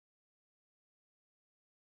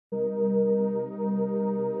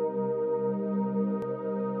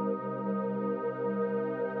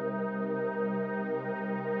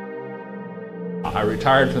I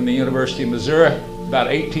retired from the University of Missouri about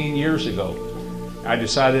 18 years ago. I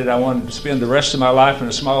decided I wanted to spend the rest of my life in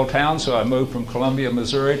a small town, so I moved from Columbia,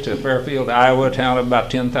 Missouri to Fairfield, Iowa, a town of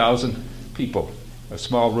about 10,000 people, a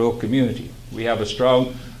small rural community. We have a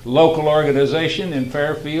strong local organization in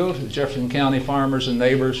Fairfield, Jefferson County Farmers and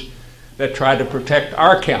Neighbors, that try to protect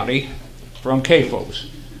our county from CAFOs.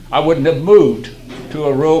 I wouldn't have moved to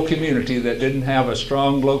a rural community that didn't have a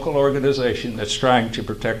strong local organization that's trying to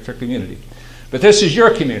protect their community. But this is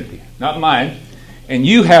your community, not mine, and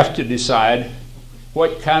you have to decide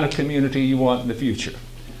what kind of community you want in the future.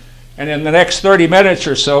 And in the next 30 minutes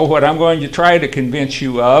or so, what I'm going to try to convince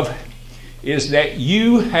you of is that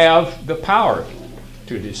you have the power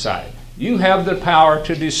to decide. You have the power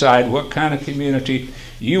to decide what kind of community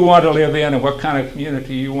you want to live in and what kind of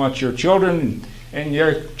community you want your children and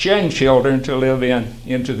your grandchildren to live in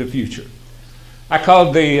into the future. I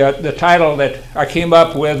called the title that I came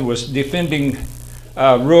up with was Defending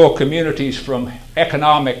Rural Communities from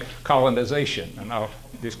Economic Colonization, and I'll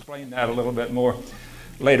explain that a little bit more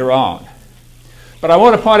later on. But I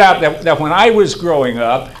want to point out that when I was growing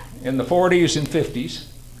up in the 40s and 50s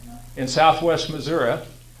in southwest Missouri,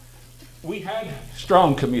 we had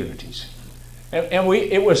strong communities. And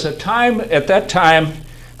it was a time, at that time,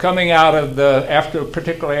 coming out of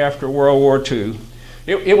particularly after World War II,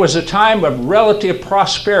 it was a time of relative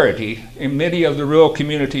prosperity in many of the rural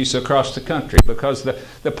communities across the country, because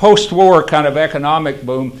the post-war kind of economic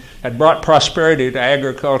boom had brought prosperity to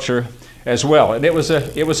agriculture as well. And it was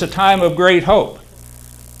a time of great hope,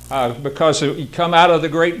 because you come out of the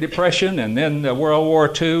Great Depression and then World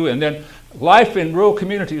War II, and then life in rural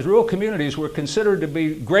communities were considered to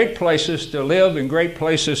be great places to live and great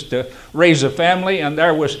places to raise a family, and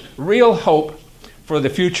there was real hope for the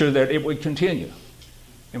future that it would continue.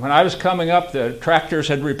 And when I was coming up, the tractors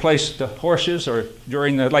had replaced the horses, or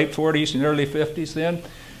during the late 40s and early 50s then.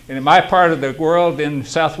 And in my part of the world in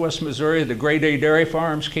southwest Missouri, the grade A dairy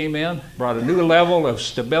farms came in, brought a new level of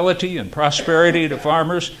stability and prosperity to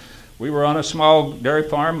farmers. We were on a small dairy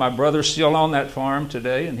farm. My brother's still on that farm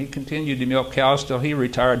today, and he continued to milk cows till he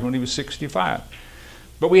retired when he was 65.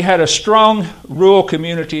 But we had a strong rural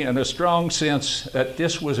community and a strong sense that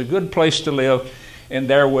this was a good place to live, and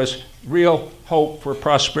there was real hope for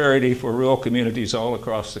prosperity for rural communities all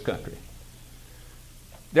across the country.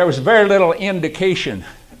 There was very little indication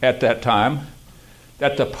at that time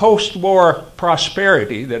that the post-war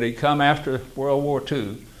prosperity that had come after World War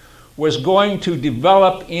II was going to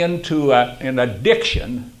develop into an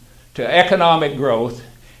addiction to economic growth,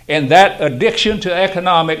 and that addiction to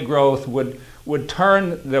economic growth would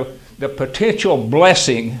turn the potential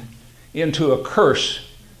blessing into a curse,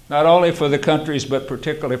 not only for the countries but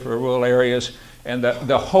particularly for rural areas, and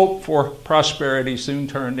the hope for prosperity soon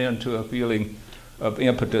turned into a feeling of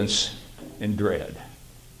impotence and dread.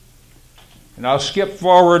 And I'll skip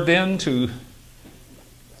forward then to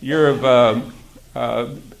year of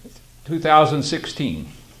 2016,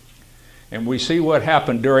 and we see what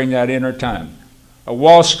happened during that inner time. A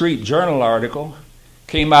Wall Street Journal article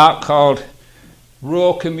came out called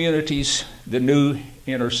Rural Communities, the New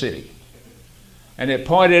Inner City. And it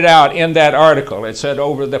pointed out in that article, it said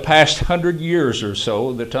over the past 100 years or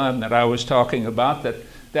so, the time that I was talking about, that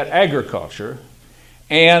agriculture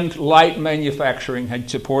and light manufacturing had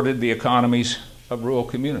supported the economies of rural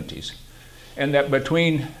communities. And that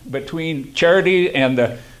between charity and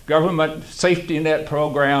the government safety net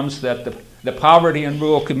programs, that the poverty in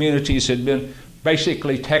rural communities had been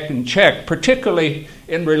basically taken in check, particularly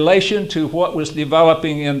in relation to what was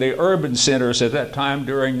developing in the urban centers at that time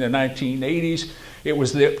during the 1980s. It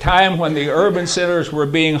was the time when the urban centers were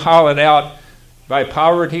being hollowed out by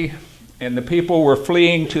poverty, and the people were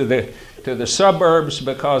fleeing to the suburbs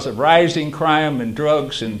because of rising crime and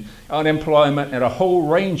drugs and unemployment and a whole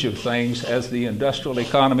range of things as the industrial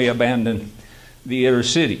economy abandoned the inner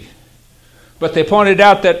city. But they pointed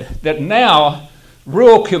out that now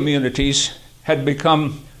rural communities had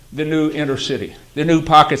become the new inner city, the new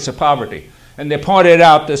pockets of poverty. And they pointed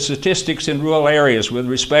out the statistics in rural areas with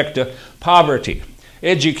respect to poverty,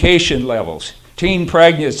 education levels, teen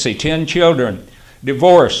pregnancy, teen children,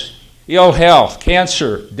 divorce, ill health,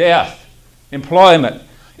 cancer, death, employment.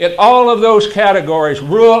 In all of those categories,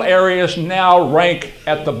 rural areas now rank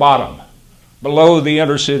at the bottom, below the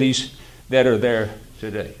inner cities that are there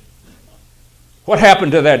today. What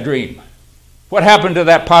happened to that dream? What happened to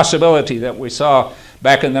that possibility that we saw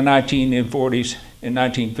back in the 1940s and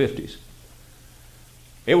 1950s?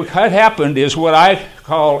 What happened is what I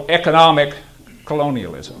call economic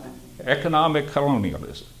colonialism. Economic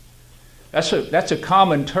colonialism. That's a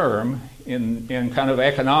common term in kind of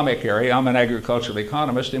economic area. I'm an agricultural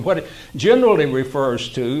economist, and what it generally refers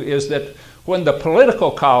to is that when the political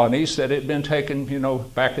colonies that had been taken,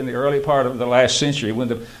 back in the early part of the last century, when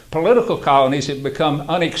the political colonies had become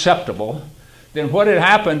unacceptable, then what had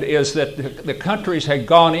happened is that the countries had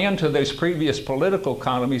gone into those previous political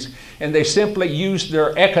colonies and they simply used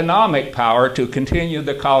their economic power to continue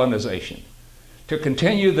the colonization, to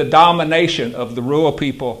continue the domination of the rural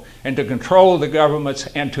people and to control the governments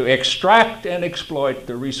and to extract and exploit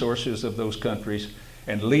the resources of those countries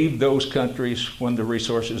and leave those countries when the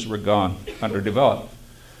resources were gone underdeveloped.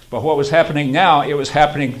 But what was happening now, it was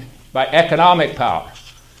happening by economic power.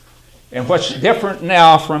 And what's different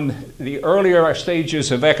now from the earlier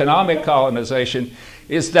stages of economic colonization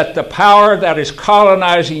is that the power that is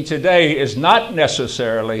colonizing today is not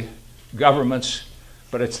necessarily governments,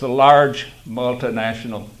 but it's the large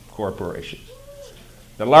multinational corporations.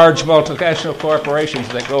 The large multinational corporations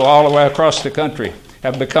that go all the way across the country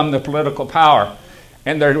have become the political power.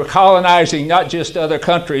 And they're colonizing not just other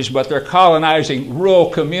countries, but they're colonizing rural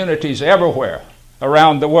communities everywhere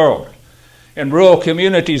around the world. And rural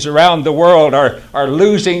communities around the world are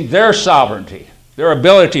losing their sovereignty, their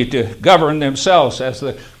ability to govern themselves as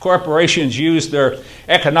the corporations use their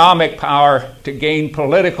economic power to gain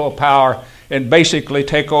political power and basically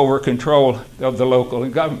take over control of the local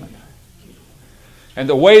government. And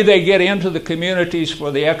the way they get into the communities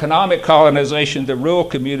for the economic colonization, the rural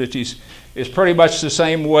communities, is pretty much the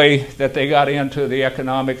same way that they got into the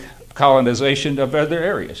economic colonization of other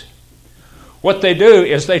areas. What they do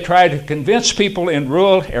is they try to convince people in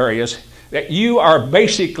rural areas that you are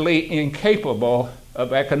basically incapable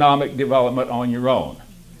of economic development on your own,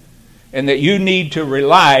 and that you need to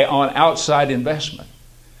rely on outside investment.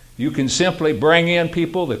 You can simply bring in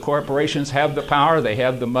people. The corporations have the power, they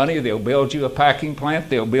have the money, they'll build you a packing plant,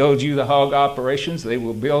 they'll build you the hog operations, they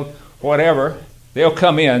will build whatever, they'll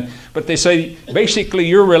come in, but they say basically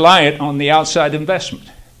you're reliant on the outside investment.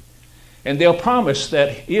 And they'll promise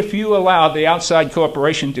that if you allow the outside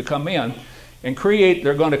corporation to come in and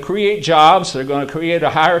they're going to create jobs, they're going to create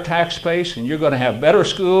a higher tax base, and you're going to have better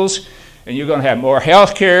schools, and you're going to have more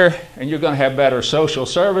health care, and you're going to have better social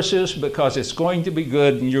services because it's going to be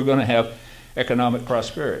good and you're going to have economic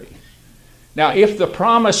prosperity. Now, if the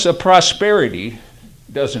promise of prosperity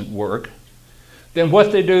doesn't work, then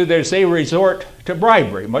what they do is they resort to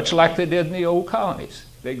bribery, much like they did in the old colonies.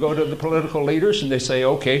 They go to the political leaders and they say,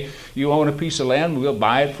 okay, you own a piece of land, we'll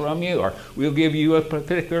buy it from you, or we'll give you a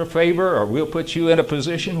particular favor, or we'll put you in a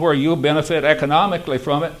position where you'll benefit economically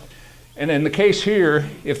from it. And in the case here,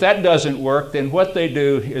 if that doesn't work, then what they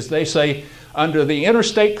do is they say, under the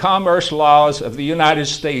interstate commerce laws of the United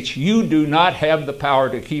States, you do not have the power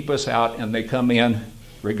to keep us out, and they come in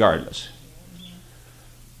regardless.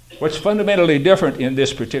 What's fundamentally different in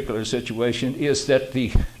this particular situation is that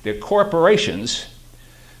the corporations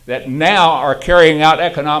that now are carrying out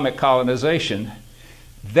economic colonization,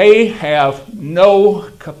 they have no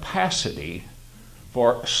capacity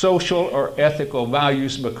for social or ethical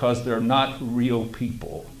values because they're not real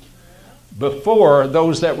people. Before,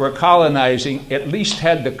 those that were colonizing at least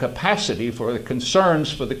had the capacity for the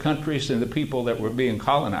concerns for the countries and the people that were being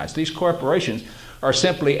colonized. These corporations are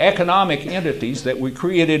simply economic entities that we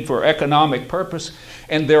created for economic purpose,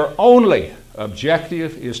 and their only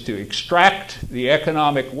objective is to extract the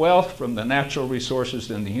economic wealth from the natural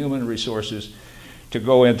resources and the human resources to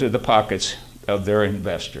go into the pockets of their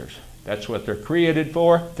investors. That's what they're created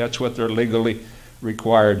for. That's what they're legally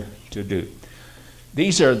required to do.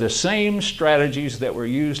 These are the same strategies that were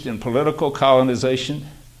used in political colonization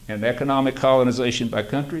and economic colonization by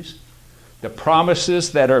countries. The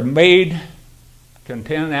promises that are made can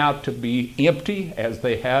turn out to be empty, as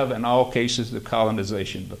they have in all cases of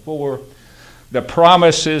colonization before. The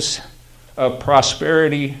promises of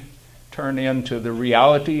prosperity turn into the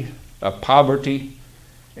reality of poverty,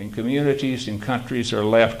 and communities and countries are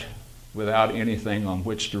left without anything on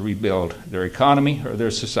which to rebuild their economy or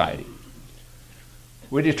their society.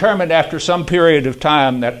 We determined after some period of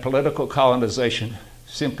time that political colonization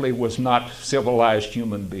simply was not civilized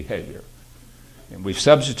human behavior. And we've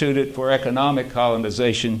substituted for economic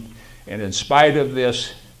colonization, and in spite of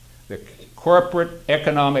this, the corporate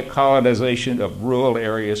economic colonization of rural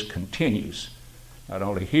areas continues, not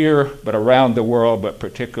only here, but around the world, but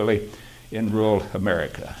particularly in rural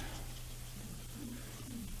America.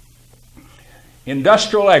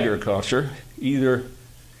 Industrial agriculture, either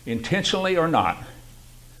intentionally or not,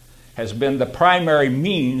 has been the primary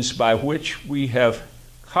means by which we have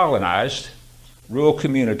colonized rural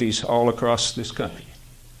communities all across this country.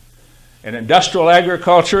 And industrial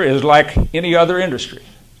agriculture is like any other industry.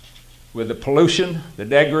 with the pollution, the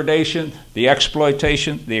degradation, the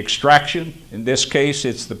exploitation, the extraction. In this case,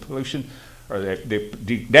 it's the pollution or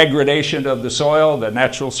the degradation of the soil, the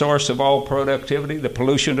natural source of all productivity, the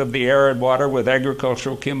pollution of the air and water with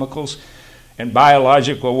agricultural chemicals and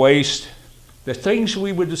biological waste, the things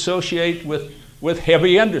we would associate with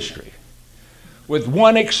heavy industry. With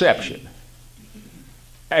one exception,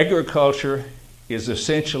 agriculture is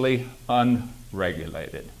essentially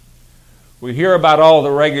unregulated. We hear about all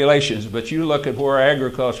the regulations, but you look at where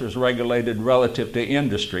agriculture is regulated relative to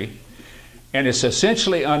industry, and it's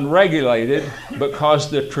essentially unregulated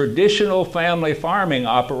because the traditional family farming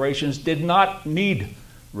operations did not need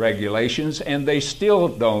regulations, and they still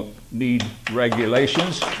don't need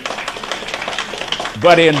regulations.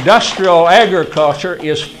 But industrial agriculture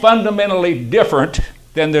is fundamentally different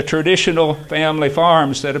than the traditional family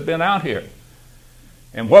farms that have been out here.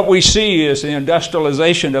 And what we see is the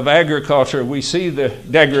industrialization of agriculture. We see the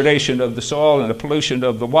degradation of the soil and the pollution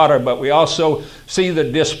of the water, but we also see the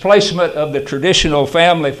displacement of the traditional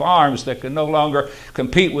family farms that can no longer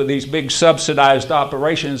compete with these big subsidized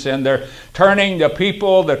operations, and they're turning the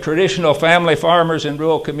people, the traditional family farmers in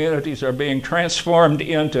rural communities are being transformed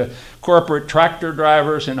into corporate tractor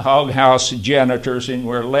drivers and hog house janitors, and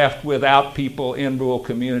we're left without people in rural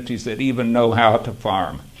communities that even know how to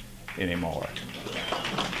farm anymore.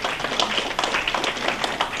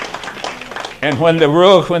 And when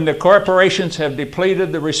the corporations have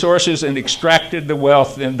depleted the resources and extracted the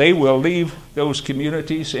wealth, then they will leave those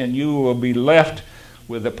communities, and you will be left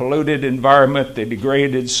with a polluted environment, the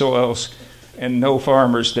degraded soils, and no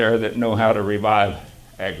farmers there that know how to revive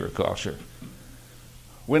agriculture.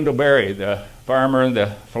 Wendell Berry, the farmer and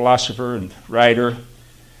the philosopher and writer,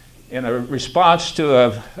 in a response to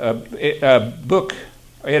a book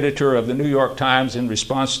editor of the New York Times, in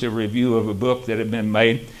response to a review of a book that had been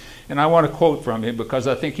made, and I want to quote from him because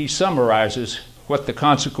I think he summarizes what the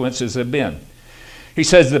consequences have been. He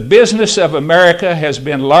says, "The business of America has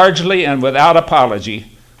been largely and without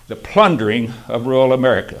apology the plundering of rural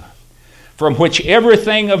America, from which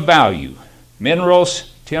everything of value,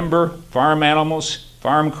 minerals, timber, farm animals,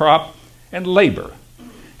 farm crop, and labor,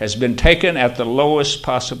 has been taken at the lowest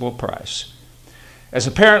possible price. As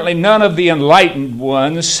apparently none of the enlightened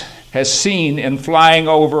ones has seen in flying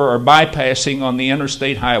over or bypassing on the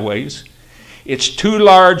interstate highways, its too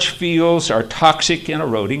large fields are toxic and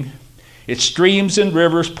eroding, its streams and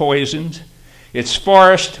rivers poisoned, its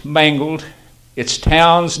forests mangled, its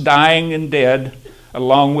towns dying and dead,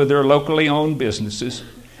 along with their locally owned businesses,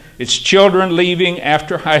 its children leaving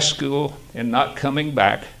after high school and not coming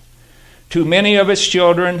back. Too many of its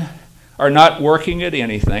children are not working at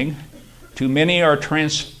anything. Too many are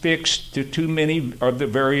transfixed to too many of the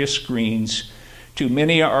various screens. Too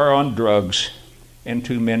many are on drugs, and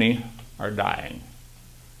too many are dying."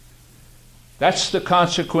 That's the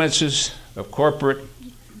consequences of corporate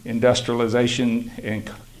industrialization and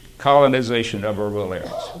colonization of our rural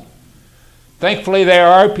areas. Thankfully, there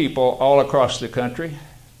are people all across the country,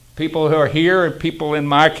 people who are here and people in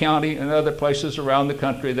my county and other places around the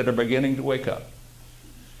country that are beginning to wake up.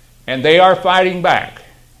 And they are fighting back.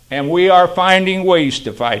 And we are finding ways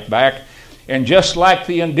to fight back. And just like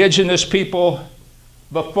the indigenous people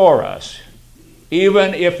before us,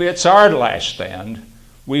 even if it's our last stand,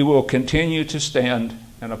 we will continue to stand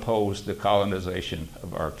and oppose the colonization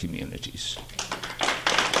of our communities.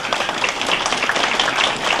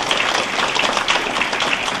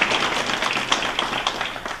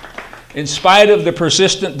 In spite of the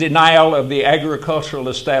persistent denial of the agricultural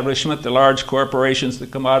establishment, the large corporations, the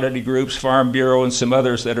commodity groups, Farm Bureau, and some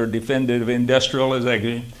others that are defended of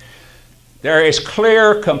industrialization, there is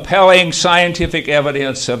clear, compelling scientific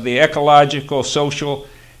evidence of the ecological, social,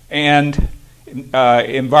 and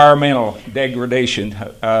environmental degradation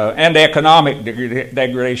and economic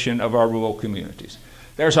degradation of our rural communities.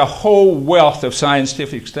 There's a whole wealth of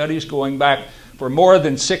scientific studies going back for more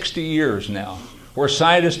than 60 years now, where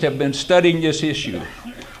scientists have been studying this issue.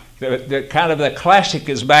 The classic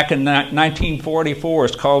is back in 1944.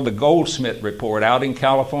 It's called the Goldsmith Report out in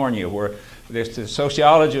California, where the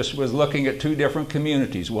sociologist was looking at two different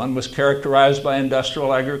communities. One was characterized by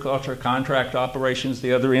industrial agriculture, contract operations,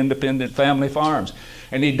 the other independent family farms.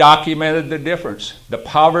 And he documented the difference. The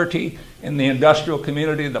poverty in the industrial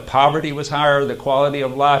community, the poverty was higher, the quality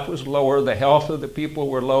of life was lower, the health of the people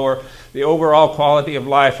were lower, the overall quality of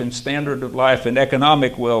life and standard of life and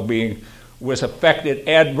economic well-being was affected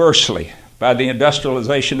adversely by the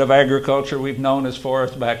industrialization of agriculture we've known as far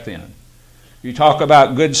as back then. You talk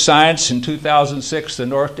about good science. In 2006, the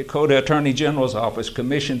North Dakota Attorney General's Office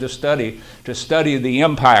commissioned a study to study the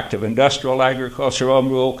impact of industrial agriculture on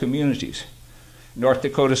rural communities. North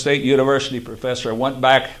Dakota State University professor. I went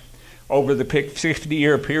back over the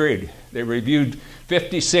 50-year period. They reviewed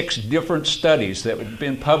 56 different studies that had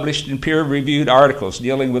been published in peer-reviewed articles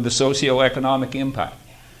dealing with the socioeconomic impact.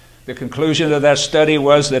 The conclusion of that study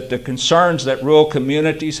was that the concerns that rural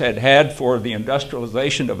communities had had for the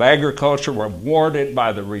industrialization of agriculture were warranted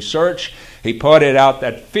by the research. He pointed out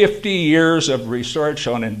that 50 years of research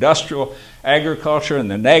on industrial agriculture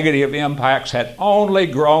and the negative impacts had only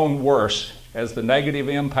grown worse as the negative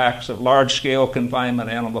impacts of large-scale confinement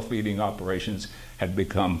animal feeding operations had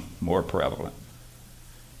become more prevalent.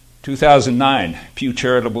 2009, Pew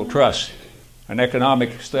Charitable Trust, an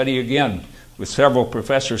economic study again with several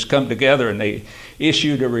professors come together, and they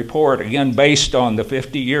issued a report, again based on the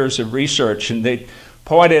 50 years of research, and they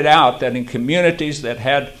pointed out that in communities that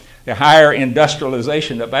had a higher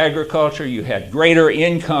industrialization of agriculture, you had greater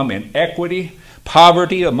income inequity,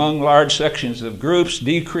 poverty among large sections of groups,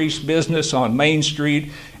 decreased business on Main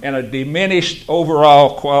Street, and a diminished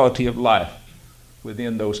overall quality of life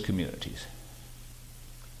within those communities.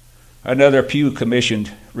 Another Pew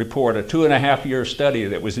commissioned report, a 2.5-year study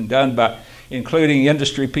that was done by including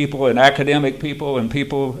industry people and academic people and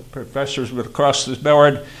people, professors across the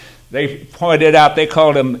board. They pointed out, they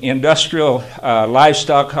called them industrial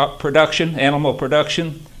livestock production, animal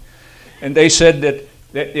production. And they said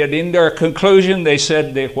that in their conclusion, they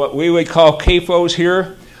said that what we would call CAFOs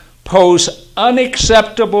here pose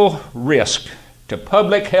unacceptable risk to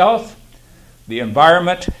public health, the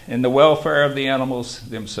environment, and the welfare of the animals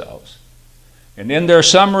themselves. And in their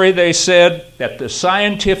summary, they said that the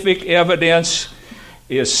scientific evidence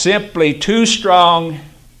is simply too strong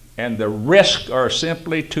and the risks are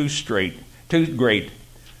simply too great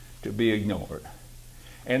to be ignored.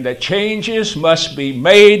 And the changes must be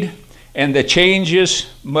made, and the changes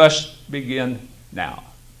must begin now.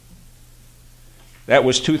 That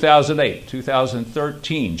was 2008.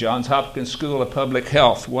 2013, Johns Hopkins School of Public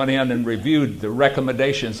Health went in and reviewed the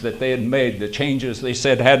recommendations that they had made, the changes they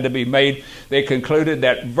said had to be made. They concluded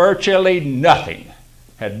that virtually nothing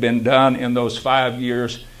had been done in those 5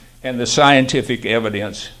 years, and the scientific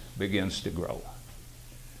evidence begins to grow.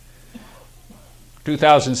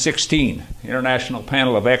 2016, International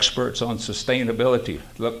Panel of Experts on Sustainability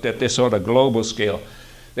looked at this on a global scale.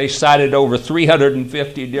 They cited over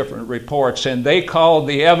 350 different reports, and they called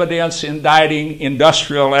the evidence indicting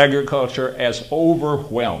industrial agriculture as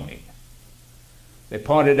overwhelming. They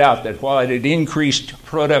pointed out that while it had increased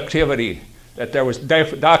productivity, that there was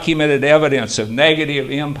documented evidence of negative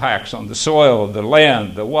impacts on the soil, the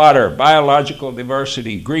land, the water, biological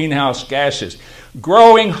diversity, greenhouse gases,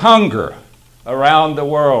 growing hunger around the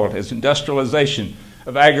world as industrialization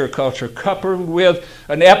of agriculture, coupled with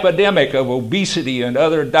an epidemic of obesity and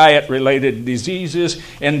other diet-related diseases,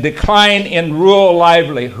 and decline in rural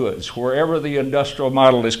livelihoods wherever the industrial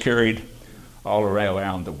model is carried all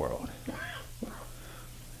around the world.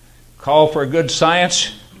 Call for good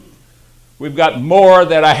science. We've got more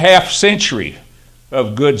than a half-century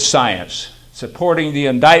of good science supporting the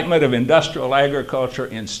indictment of industrial agriculture,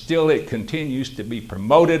 and still it continues to be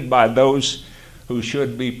promoted by those who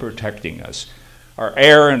should be protecting us. Our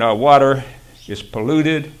air and our water is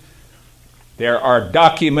polluted. There are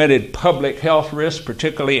documented public health risks,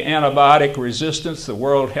 particularly antibiotic resistance. The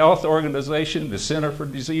World Health Organization, the Center for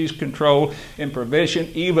Disease Control and Prevention,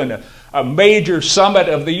 even a major summit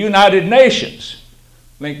of the United Nations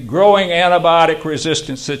linked growing antibiotic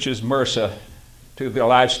resistance such as MRSA to the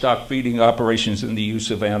livestock feeding operations and the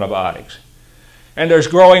use of antibiotics. And there's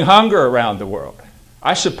growing hunger around the world.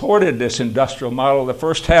 I supported this industrial model the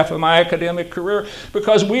first half of my academic career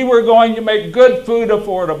because we were going to make good food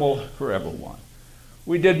affordable for everyone.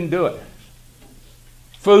 We didn't do it.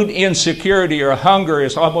 Food insecurity or hunger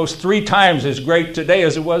is almost 3 times as great today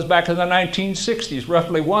as it was back in the 1960s.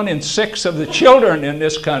 Roughly 1 in 6 of the children in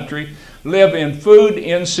this country live in food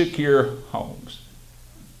insecure homes.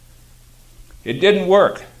 It didn't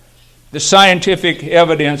work. The scientific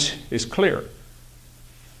evidence is clear.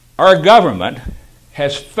 Our government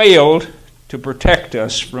has failed to protect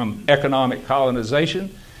us from economic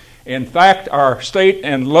colonization. In fact, our state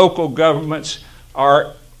and local governments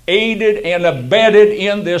are aided and abetted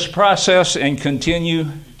in this process and continue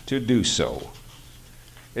to do so.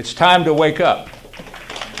 It's time to wake up.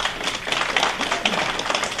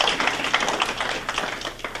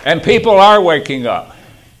 And people are waking up.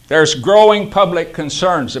 There's growing public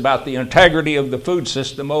concerns about the integrity of the food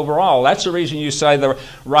system overall. That's the reason you say the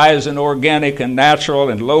rise in organic and natural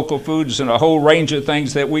and local foods and a whole range of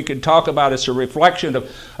things that we could talk about. It's a reflection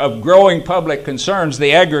of growing public concerns.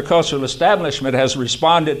 The agricultural establishment has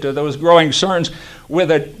responded to those growing concerns with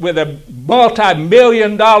a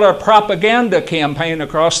multi-million-dollar propaganda campaign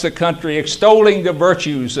across the country extolling the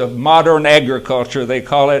virtues of modern agriculture, they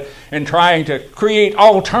call it, and trying to create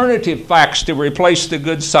alternative facts to replace the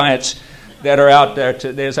good science that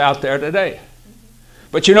is out there today.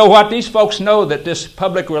 But you know what? These folks know that this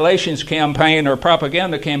public relations campaign or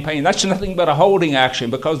propaganda campaign, that's nothing but a holding action,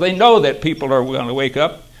 because they know that people are going to wake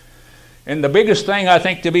up. And the biggest thing I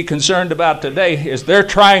think to be concerned about today is they're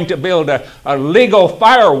trying to build a legal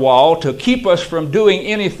firewall to keep us from doing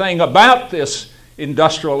anything about this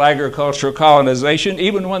industrial agricultural colonization,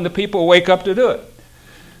 even when the people wake up to do it.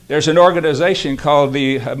 There's an organization called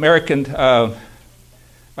the American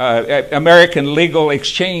Legal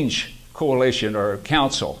Exchange Coalition or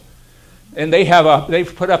Council. And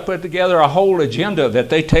they've put together a whole agenda that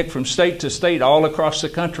they take from state to state all across the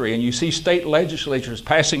country. And you see state legislatures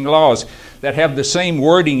passing laws that have the same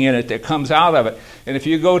wording in it that comes out of it. And if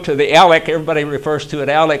you go to the ALEC, everybody refers to it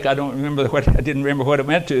ALEC. I didn't remember what it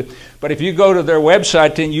meant to. But if you go to their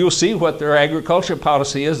website, then you'll see what their agriculture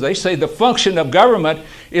policy is. They say the function of government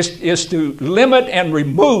is to limit and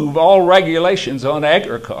remove all regulations on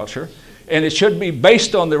agriculture. And it should be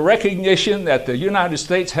based on the recognition that the United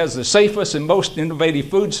States has the safest and most innovative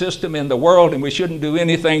food system in the world, and we shouldn't do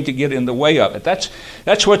anything to get in the way of it. That's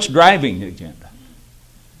what's driving the agenda.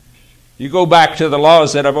 You go back to the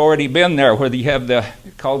laws that have already been there, where you have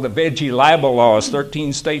called the veggie libel laws.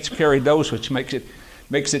 13 states carried those, which makes it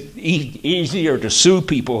easier to sue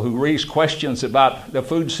people who raise questions about the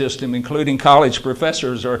food system, including college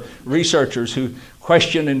professors or researchers who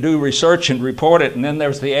question and do research and report it. And then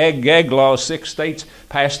there's the ag-gag laws. 6 states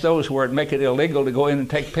passed those where it make it illegal to go in and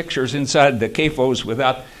take pictures inside the CAFOs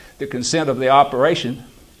without the consent of the operation.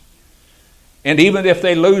 And even if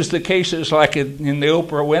they lose the cases, like in the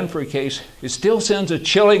Oprah Winfrey case, it still sends a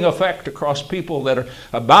chilling effect across people that are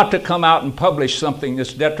about to come out and publish something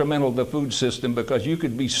that's detrimental to the food system, because you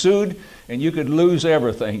could be sued and you could lose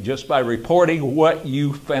everything just by reporting what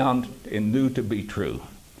you found and knew to be true.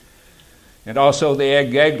 And also the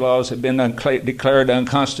ag-gag laws have been declared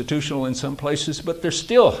unconstitutional in some places, but there's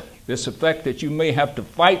still this effect that you may have to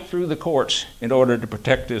fight through the courts in order to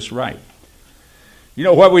protect this right. You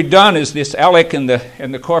know, what we've done is this ALEC and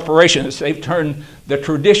the corporations, they've turned the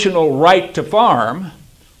traditional right to farm,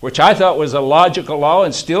 which I thought was a logical law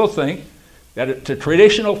and still think that the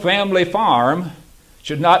traditional family farm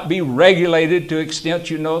should not be regulated to the extent,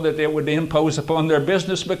 you know, that it would impose upon their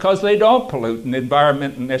business, because they don't pollute the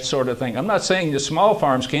environment and that sort of thing. I'm not saying the small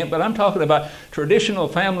farms can't, but I'm talking about traditional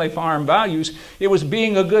family farm values. It was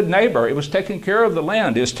being a good neighbor. It was taking care of the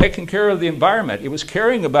land. It was taking care of the environment. It was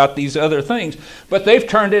caring about these other things. But they've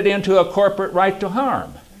turned it into a corporate right to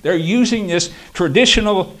harm. They're using this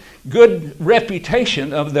traditional good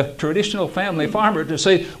reputation of the traditional family farmer to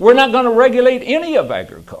say, we're not going to regulate any of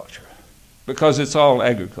agriculture, because it's all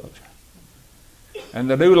agriculture. And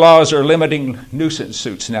the new laws are limiting nuisance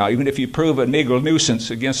suits now. Even if you prove a legal nuisance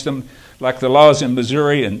against them, like the laws in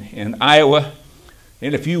Missouri and Iowa,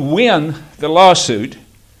 and if you win the lawsuit,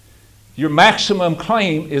 your maximum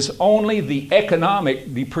claim is only the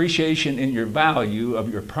economic depreciation in your value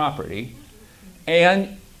of your property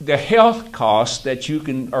and the health costs that you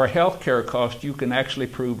can, or health care costs you can actually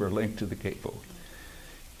prove are linked to the CAFO.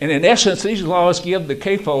 And in essence, these laws give the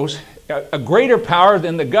CAFOs a greater power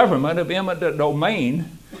than the government of eminent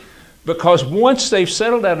domain, because once they've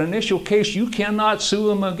settled that initial case, you cannot sue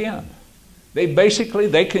them again.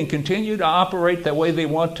 They can continue to operate the way they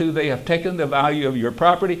want to. They have taken the value of your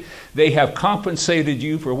property. They have compensated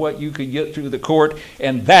you for what you could get through the court,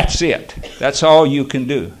 and that's it. That's all you can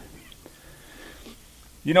do.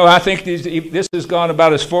 You know, I think this has gone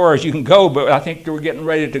about as far as you can go, but I think we're getting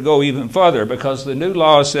ready to go even further, because the new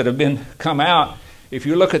laws that have come out, if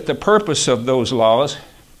you look at the purpose of those laws,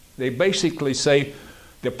 they basically say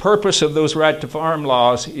the purpose of those right to farm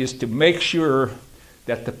laws is to make sure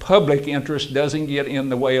that the public interest doesn't get in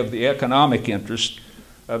the way of the economic interest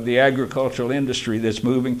of the agricultural industry that's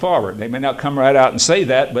moving forward. They may not come right out and say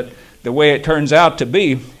that, but the way it turns out to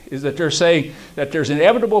be is that they're saying that there's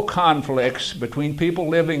inevitable conflicts between people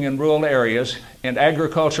living in rural areas and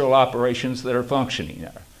agricultural operations that are functioning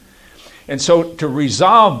there. And so to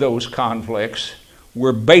resolve those conflicts,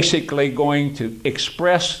 we're basically going to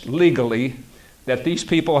express legally that these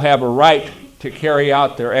people have a right to carry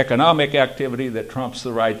out their economic activity that trumps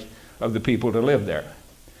the right of the people to live there.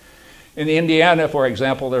 In Indiana, for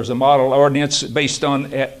example, there's a model ordinance based on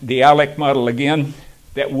the ALEC model again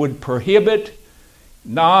that would prohibit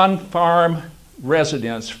non-farm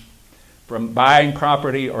residents from buying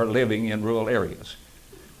property or living in rural areas.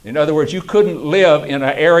 In other words, you couldn't live in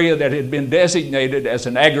an area that had been designated as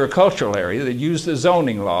an agricultural area that used the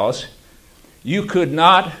zoning laws. You could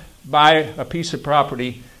not buy a piece of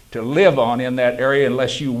property to live on in that area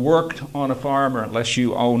unless you worked on a farm or unless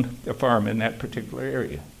you owned a farm in that particular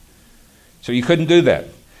area. So you couldn't do that.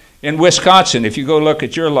 In Wisconsin, if you go look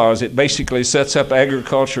at your laws, it basically sets up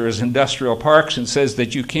agriculture as industrial parks and says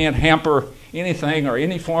that you can't hamper anything or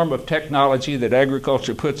any form of technology that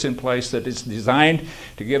agriculture puts in place that is designed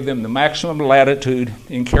to give them the maximum latitude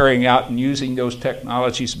in carrying out and using those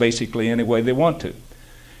technologies basically any way they want to.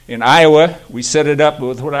 In Iowa, we set it up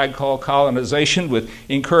with what I call colonization, with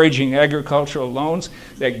encouraging agricultural loans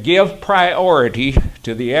that give priority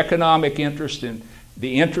to the economic interest and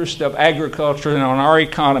the interest of agriculture and on our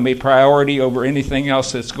economy priority over anything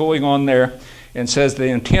else that's going on there, and says the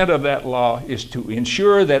intent of that law is to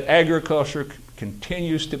ensure that agriculture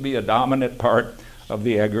continues to be a dominant part of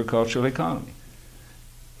the agricultural economy.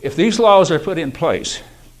 If these laws are put in place,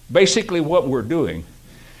 basically what we're doing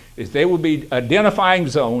is they will be identifying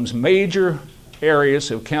zones, major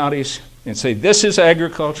areas of counties, and say this is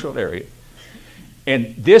agricultural area.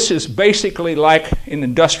 And this is basically like an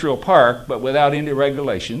industrial park, but without any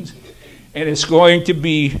regulations. And it's going to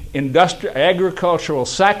be agricultural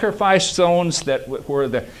sacrifice zones that where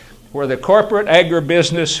the corporate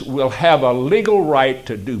agribusiness will have a legal right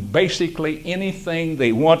to do basically anything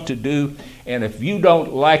they want to do. And if you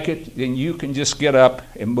don't like it, then you can just get up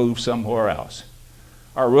and move somewhere else.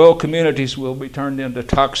 Our rural communities will be turned into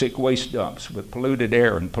toxic waste dumps with polluted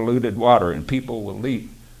air and polluted water, and people will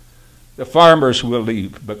leave. The farmers will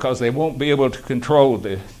leave because they won't be able to control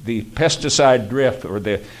the pesticide drift or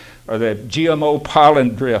the GMO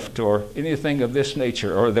pollen drift or anything of this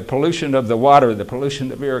nature, or the pollution of the water, the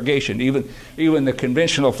pollution of irrigation. Even the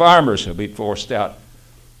conventional farmers will be forced out.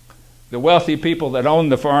 The wealthy people that own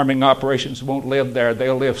the farming operations won't live there.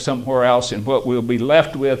 They'll live somewhere else, and what we'll be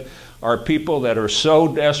left with are people that are so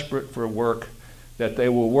desperate for work that they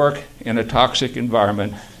will work in a toxic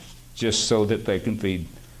environment just so that they can feed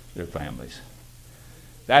their families.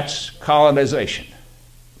 That's colonization,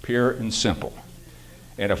 pure and simple.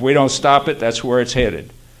 And if we don't stop it, that's where it's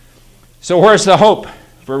headed. So where's the hope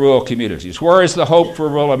for rural communities? Where is the hope for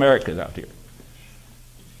rural America out here?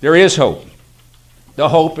 There is hope. The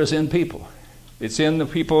hope is in people. It's in the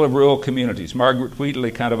people of rural communities. Margaret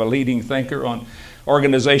Wheatley, kind of a leading thinker on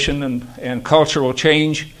organization and cultural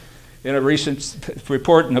change, in a recent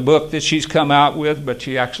report in a book that she's come out with, but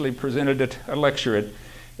she actually presented a lecture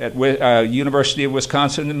at University of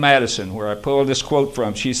Wisconsin in Madison, where I pulled this quote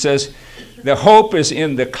from. She says, "The hope is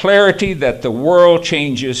in the clarity that the world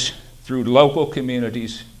changes through local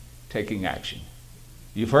communities taking action."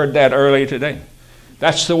 You've heard that earlier today.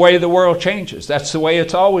 That's the way the world changes. That's the way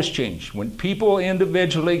it's always changed. When people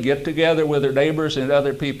individually get together with their neighbors and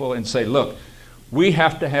other people and say, look, we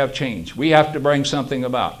have to have change. We have to bring something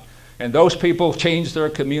about. And those people change their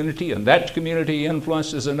community, and that community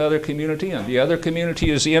influences another community, and the other community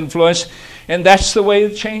is influenced, and that's the way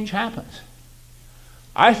the change happens.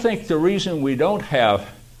 I think the reason we don't have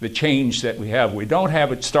the change that we don't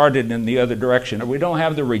have it started in the other direction, or we don't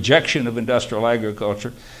have the rejection of industrial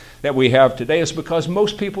agriculture that we have today, is because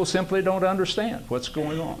most people simply don't understand what's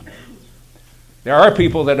going on. There are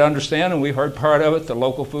people that understand, and we've heard part of it, the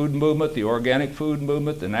local food movement, the organic food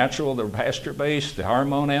movement, the natural, the pasture-based, the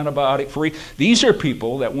hormone antibiotic-free. These are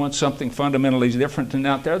people that want something fundamentally different than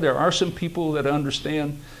out there. There are some people that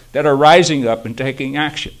understand, that are rising up and taking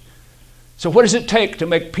action. So what does it take to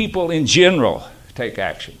make people in general take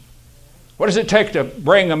action? What does it take to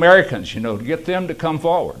bring Americans, to get them to come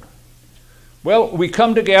forward? Well, we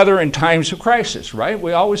come together in times of crisis, right?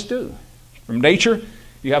 We always do. From nature,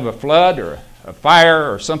 you have a flood or a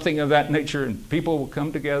fire or something of that nature, and people will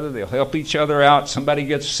come together, they'll help each other out. Somebody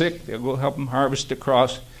gets sick, they'll go help them harvest a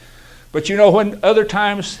cross. But when other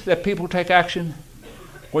times that people take action?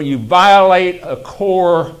 When you violate a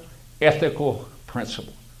core ethical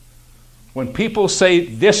principle. When people say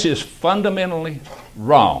this is fundamentally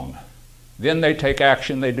wrong, then they take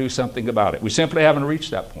action, they do something about it. We simply haven't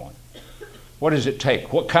reached that point. What does it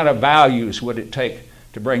take? What kind of values would it take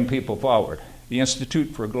to bring people forward? The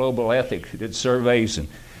Institute for Global Ethics did surveys and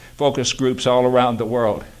focus groups all around the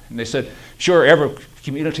world. And they said, sure, every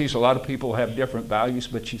communities, a lot of people have different values,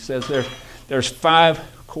 but she says there's 5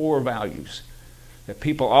 core values that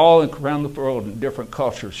people all around the world in different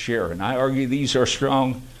cultures share. And I argue these are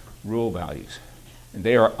strong rural values. And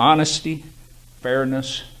they are honesty,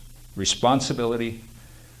 fairness, responsibility,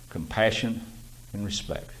 compassion, and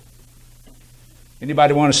respect.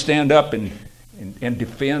 Anybody want to stand up and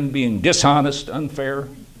defend being dishonest, unfair,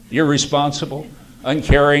 irresponsible,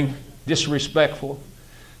 uncaring, disrespectful?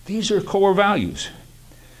 These are core values.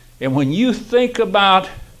 And when you think about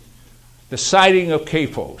the sighting of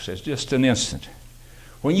CAFOs as just an instant,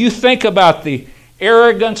 when you think about the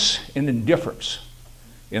arrogance and indifference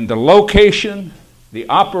in the location, the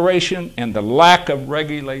operation, and the lack of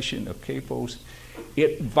regulation of CAFOs,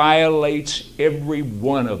 it violates every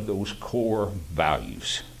one of those core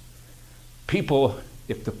values. People,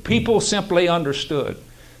 if the people simply understood,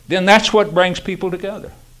 then that's what brings people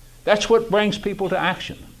together. That's what brings people to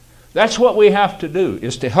action. That's what we have to do,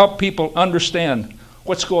 is to help people understand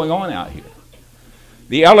what's going on out here.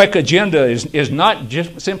 The ALEC agenda is not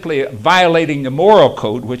just simply violating the moral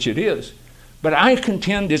code, which it is, but I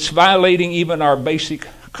contend it's violating even our basic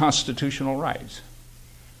constitutional rights.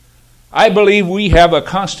 I believe we have a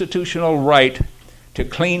constitutional right to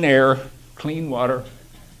clean air, clean water,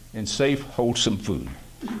 and safe, wholesome food.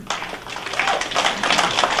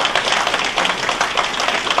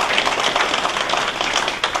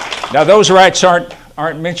 Now, those rights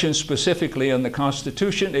aren't mentioned specifically in the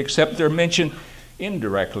Constitution, except they're mentioned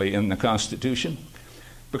indirectly in the Constitution,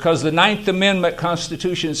 because the 9th Amendment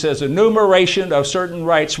Constitution says enumeration of certain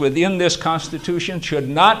rights within this Constitution should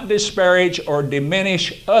not disparage or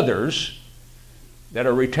diminish others that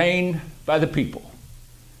are retained by the people.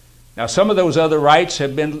 Now, some of those other rights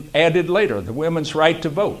have been added later. The women's right to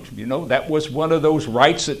vote, you know, that was one of those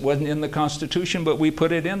rights that wasn't in the Constitution, but we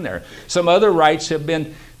put it in there. Some other rights have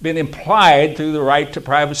been implied through the right to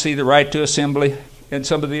privacy, the right to assembly, and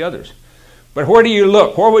some of the others. But where do you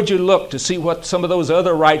look? Where would you look to see what some of those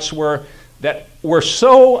other rights were that were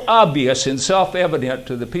so obvious and self-evident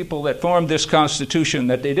to the people that formed this Constitution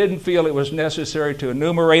that they didn't feel it was necessary to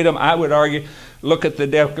enumerate them? I would argue, look at the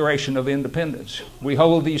Declaration of Independence. We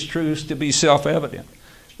hold these truths to be self-evident,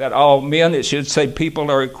 that all men, it should say,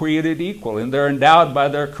 people are created equal, and they're endowed by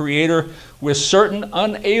their Creator with certain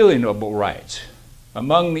unalienable rights.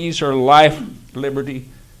 Among these are life, liberty,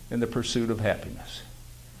 and the pursuit of happiness.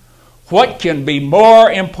 What can be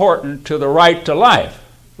more important to the right to life,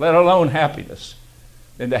 let alone happiness,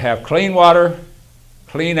 than to have clean water,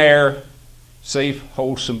 clean air, safe,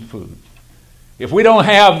 wholesome food? If we don't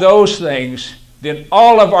have those things, then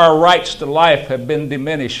all of our rights to life have been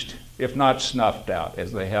diminished, if not snuffed out,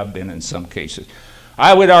 as they have been in some cases.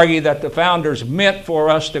 I would argue that the founders meant for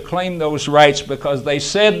us to claim those rights because they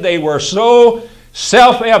said they were so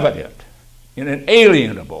self-evident and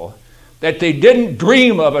inalienable that they didn't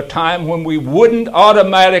dream of a time when we wouldn't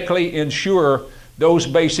automatically ensure those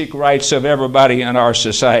basic rights of everybody in our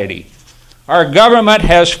society. Our government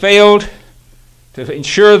has failed to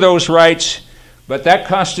ensure those rights, but that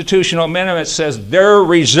constitutional amendment says they're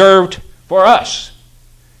reserved for us.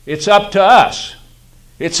 It's up to us.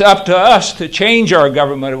 It's up to us to change our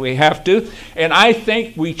government if we have to, and I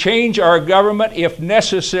think we change our government, if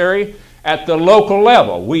necessary, at the local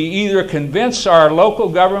level. We either convince our local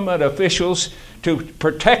government officials to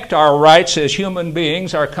protect our rights as human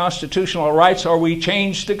beings, our constitutional rights, or we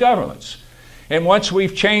change the governments. And once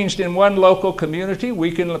we've changed in one local community,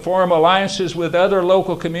 we can form alliances with other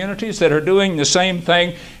local communities that are doing the same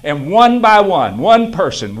thing, and one by one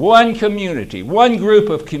person, one community, one group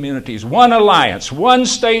of communities, one alliance, one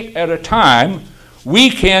state at a time,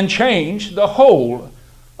 we can change the whole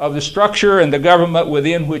of the structure and the government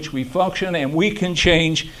within which we function, and we can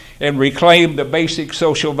change and reclaim the basic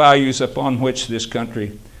social values upon which this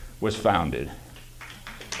country was founded.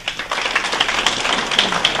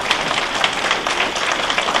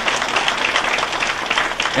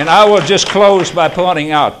 And I will just close by pointing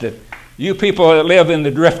out that you people that live in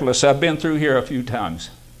the Driftless, I've been through here a few times,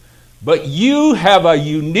 but you have a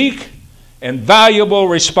unique and valuable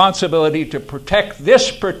responsibility to protect this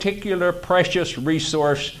particular precious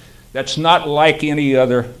resource that's not like any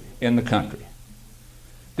other in the country.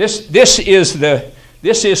 This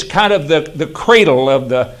is kind of the cradle of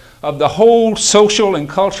the whole social and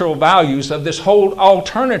cultural values of this whole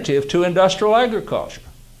alternative to industrial agriculture.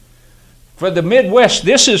 For the Midwest,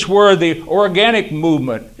 this is where the organic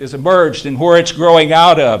movement is emerged and where it's growing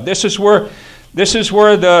out of. This is where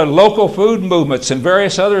the local food movements and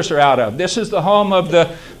various others are out of. This is the home of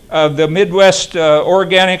the Midwest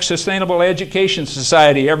Organic Sustainable Education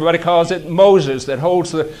Society. Everybody calls it Moses, that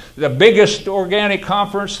holds the biggest organic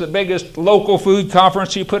conference, the biggest local food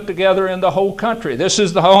conference you put together in the whole country. This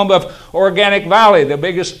is the home of Organic Valley, the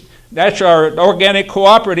biggest, that's our organic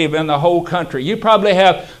cooperative in the whole country. You probably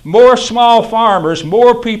have more small farmers,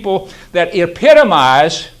 more people that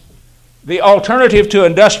epitomize the alternative to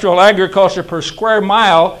industrial agriculture per square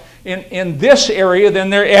mile in this area than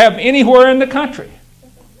they have anywhere in the country.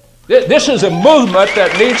 This is a movement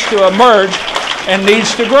that needs to emerge and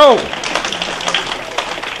needs to grow.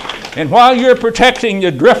 And while you're protecting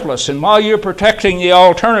the driftless and while you're protecting the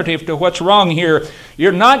alternative to what's wrong here,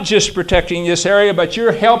 you're not just protecting this area, but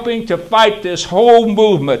you're helping to fight this whole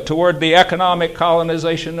movement toward the economic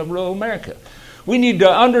colonization of rural America. We need to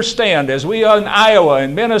understand, as we are in Iowa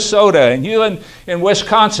and Minnesota and you in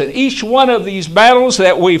Wisconsin, each one of these battles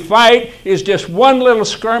that we fight is just one little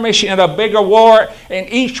skirmish in a bigger war, and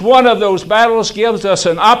each one of those battles gives us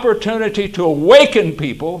an opportunity to awaken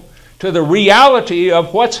people to the reality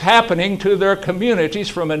of what's happening to their communities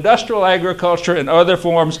from industrial agriculture and other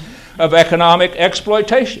forms of economic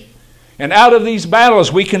exploitation. And out of these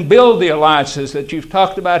battles, we can build the alliances that you've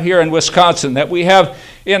talked about here in Wisconsin, that we have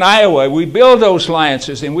in Iowa. We build those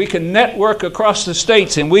alliances, and we can network across the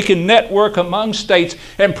states, and we can network among states.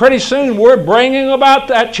 And pretty soon, we're bringing about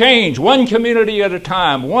that change, one community at a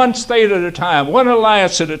time, one state at a time, one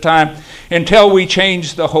alliance at a time, until we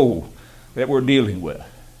change the whole that we're dealing with.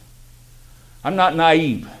 I'm not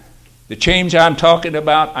naive. The change I'm talking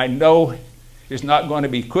about, I know, is not going to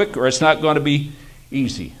be quick, or it's not going to be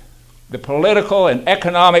easy. The political and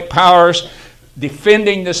economic powers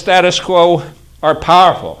defending the status quo are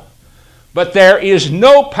powerful. But there is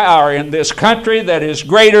no power in this country that is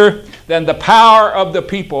greater than the power of the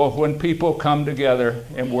people when people come together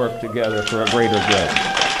and work together for a greater good.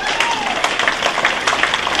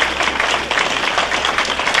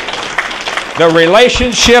 The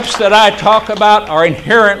relationships that I talk about are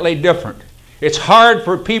inherently different. It's hard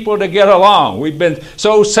for people to get along. We've been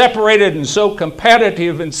so separated and so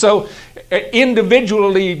competitive and so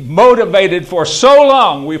individually motivated for so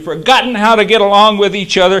long. We've forgotten how to get along with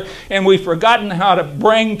each other, and we've forgotten how to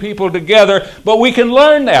bring people together. But we can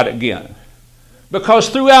learn that again. Because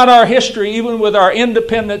throughout our history, even with our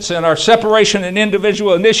independence and our separation and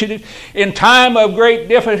individual initiative, in time of great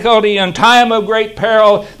difficulty, in time of great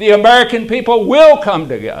peril, the American people will come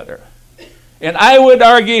together. And I would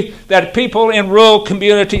argue that people in rural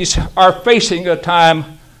communities are facing a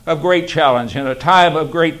time of great challenge and a time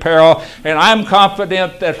of great peril. And I'm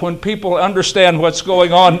confident that when people understand what's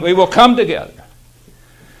going on, we will come together.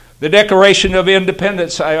 The Declaration of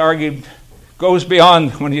Independence, I argued, goes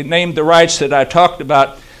beyond when you named the rights that I talked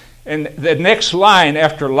about. And the next line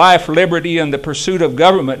after life, liberty, and the pursuit of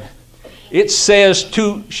government, it says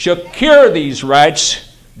to secure these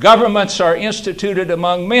rights, governments are instituted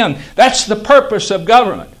among men. That's the purpose of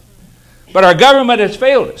government. But our government has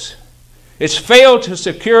failed us. It's failed to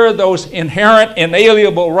secure those inherent,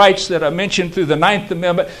 inalienable rights that I mentioned through the 9th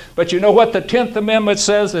Amendment. But you know what the 10th Amendment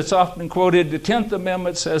says? It's often quoted. The 10th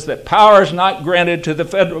Amendment says that powers not granted to the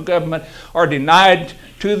federal government are denied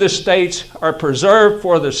to the states, are preserved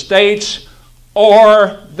for the states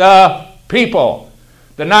or the people.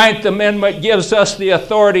 The 9th Amendment gives us the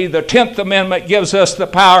authority. The 10th Amendment gives us the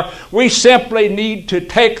power. We simply need to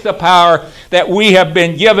take the power that we have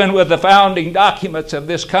been given with the founding documents of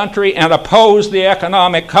this country and oppose the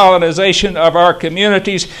economic colonization of our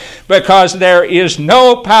communities, because there is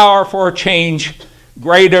no power for change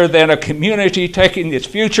greater than a community taking its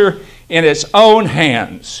future in its own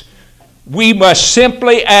hands. We must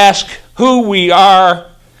simply ask who we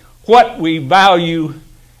are, what we value,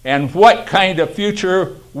 and what kind of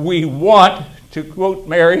future we want, to quote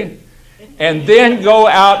Mary, and then go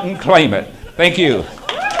out and claim it. Thank you.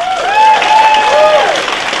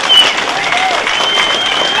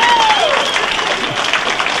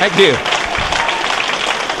 Thank you.